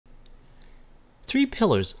3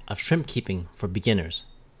 Pillars of Shrimp Keeping for Beginners,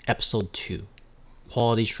 Episode 2,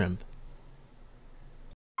 Quality Shrimp.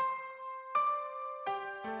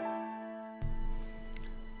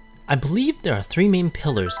 I believe there are 3 main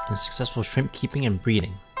pillars in successful shrimp keeping and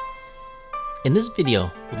breeding. In this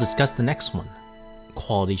video, we'll discuss the next one,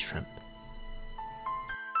 quality shrimp.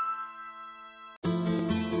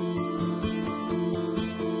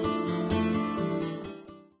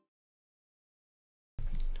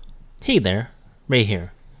 Hey there, Ray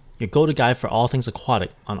here, your go-to guy for all things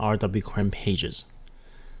aquatic on RW Aquarium pages.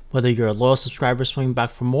 Whether you're a loyal subscriber swinging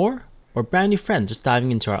back for more, or a brand new friend just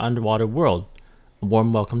diving into our underwater world, a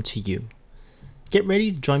warm welcome to you. Get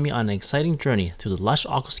ready to join me on an exciting journey through the lush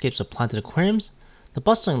aquascapes of planted aquariums, the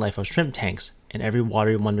bustling life of shrimp tanks, and every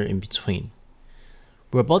watery wonder in between.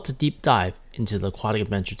 We're about to deep dive into the aquatic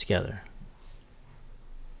adventure together.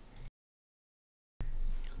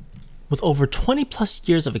 With over 20 plus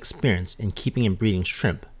years of experience in keeping and breeding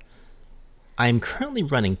shrimp, I am currently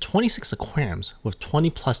running 26 aquariums with 20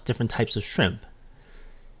 plus different types of shrimp.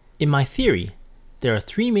 In my theory, there are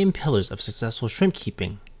 3 main pillars of successful shrimp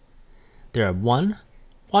keeping. There are 1.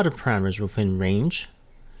 Water parameters within range,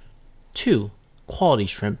 2. Quality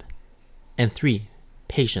shrimp, and 3.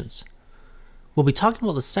 Patience. We'll be talking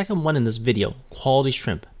about the second one in this video, quality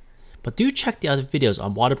shrimp, but do check the other videos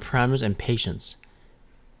on water parameters and patience.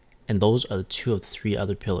 And those are the 2 of the 3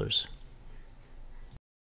 other pillars.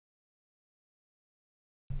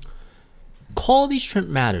 Quality shrimp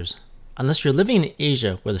matters. Unless you're living in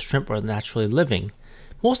Asia where the shrimp are naturally living,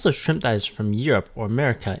 most of the shrimp that is from Europe or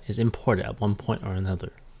America is imported at one point or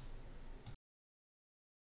another.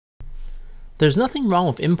 There's nothing wrong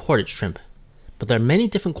with imported shrimp, but there are many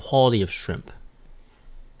different quality of shrimp.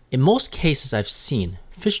 In most cases I've seen,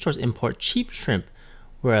 fish stores import cheap shrimp,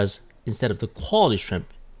 whereas instead of the quality shrimp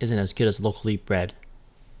isn't as good as locally bred.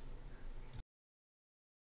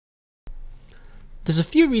 There's a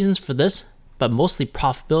few reasons for this, but mostly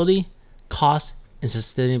profitability, cost, and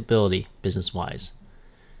sustainability business-wise.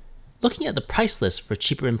 Looking at the price list for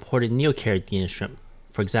cheaper imported Neocaridina shrimp,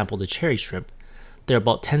 for example the cherry shrimp, they're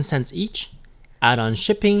about 10 cents each, add-on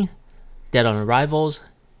shipping, dead on arrivals,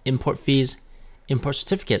 import fees, import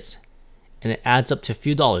certificates, and it adds up to a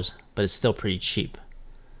few dollars, but it's still pretty cheap.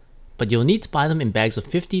 But you'll need to buy them in bags of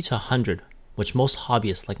 50 to 100, which most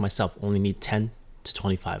hobbyists like myself only need 10 to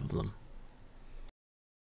 25 of them.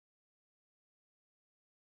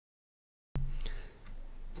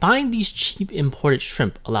 Buying these cheap imported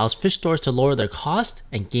shrimp allows fish stores to lower their cost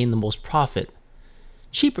and gain the most profit.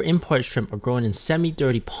 Cheaper imported shrimp are grown in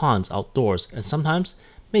semi-dirty ponds outdoors, and sometimes,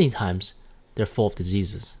 many times, they're full of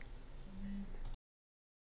diseases.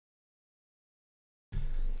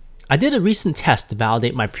 I did a recent test to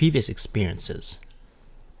validate my previous experiences.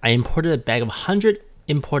 I imported a bag of 100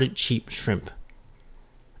 imported cheap shrimp.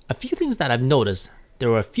 A few things that I've noticed: there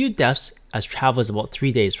were a few deaths as travel is about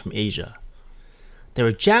 3 days from Asia. They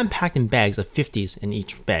were jam-packed in bags of 50s in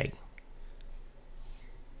each bag.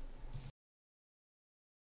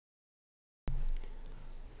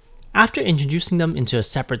 After introducing them into a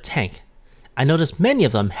separate tank, I noticed many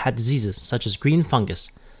of them had diseases such as green fungus,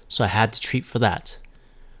 so I had to treat for that,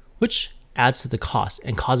 which adds to the cost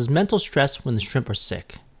and causes mental stress when the shrimp are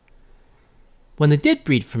sick. When they did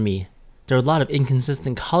breed for me, there were a lot of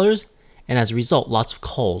inconsistent colors and as a result lots of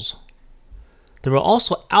culls. There were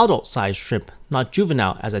also adult-sized shrimp, not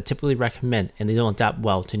juvenile as I typically recommend, and they don't adapt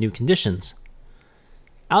well to new conditions.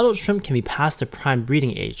 Adult shrimp can be past their prime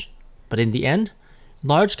breeding age, but in the end,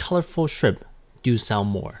 large colorful shrimp do sell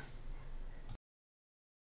more.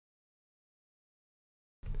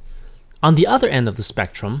 On the other end of the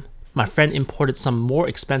spectrum, my friend imported some more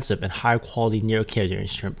expensive and higher quality Neocaridina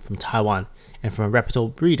shrimp from Taiwan and from a reputable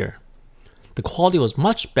breeder. The quality was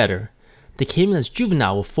much better, they came in as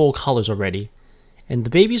juvenile with full colors already, and the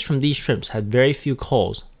babies from these shrimps had very few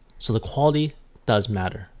culls, so the quality does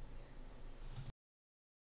matter.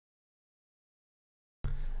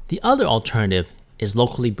 The other alternative is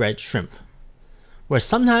locally bred shrimp, where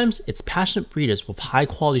sometimes it's passionate breeders with high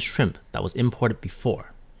quality shrimp that was imported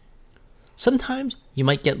before. Sometimes you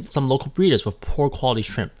might get some local breeders with poor quality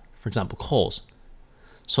shrimp, for example culls.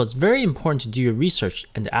 So it's very important to do your research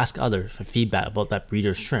and to ask others for feedback about that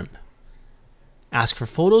breeder's shrimp. Ask for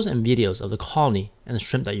photos and videos of the colony and the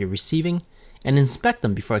shrimp that you're receiving, and inspect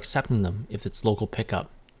them before accepting them if it's local pickup.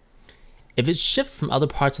 If it's shipped from other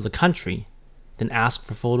parts of the country, then ask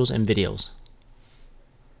for photos and videos.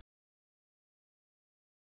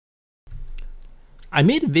 I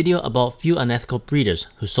made a video about a few unethical breeders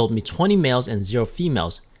who sold me 20 males and 0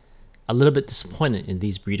 females. A little bit disappointed in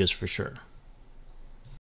these breeders for sure.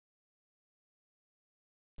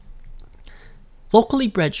 Locally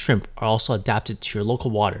bred shrimp are also adapted to your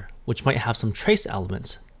local water, which might have some trace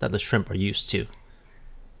elements that the shrimp are used to.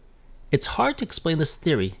 It's hard to explain this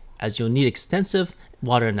theory as you'll need extensive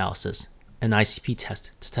water analysis and ICP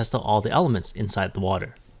test to test out all the elements inside the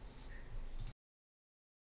water.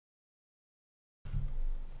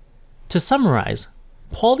 To summarize,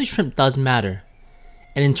 quality shrimp does matter,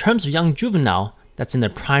 and in terms of young juvenile that's in their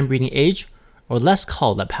prime breeding age or less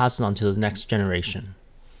cull that passes on to the next generation.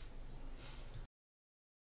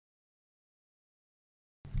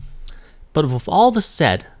 But with all this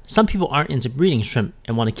said, some people aren't into breeding shrimp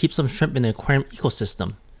and want to keep some shrimp in the aquarium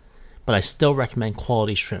ecosystem, but I still recommend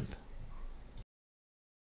quality shrimp.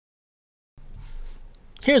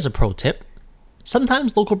 Here's a pro tip.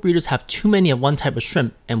 Sometimes local breeders have too many of one type of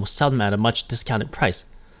shrimp and will sell them at a much discounted price,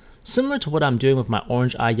 similar to what I'm doing with my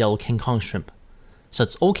orange eye yellow King Kong shrimp, so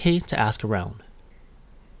it's okay to ask around.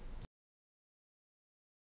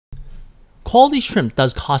 Quality shrimp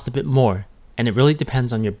does cost a bit more, and it really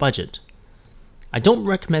depends on your budget. I don't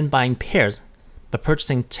recommend buying pairs, but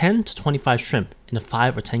purchasing 10 to 25 shrimp in a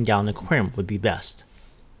 5 or 10 gallon aquarium would be best.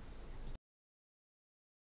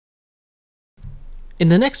 In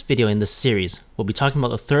the next video in this series, we'll be talking about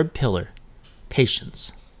the third pillar,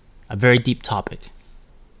 patience, a very deep topic.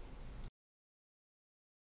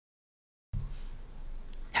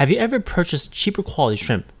 Have you ever purchased cheaper quality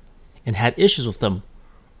shrimp and had issues with them,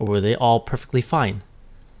 or were they all perfectly fine?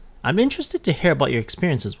 I'm interested to hear about your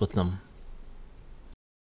experiences with them.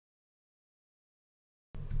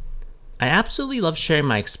 I absolutely love sharing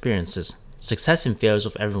my experiences, success and failures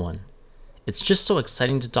with everyone. It's just so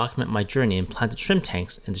exciting to document my journey in planted shrimp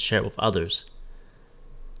tanks and to share it with others.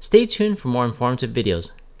 Stay tuned for more informative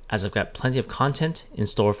videos, as I've got plenty of content in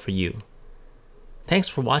store for you. Thanks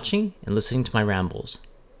for watching and listening to my rambles.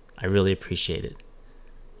 I really appreciate it.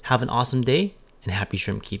 Have an awesome day and happy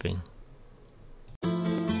shrimp keeping.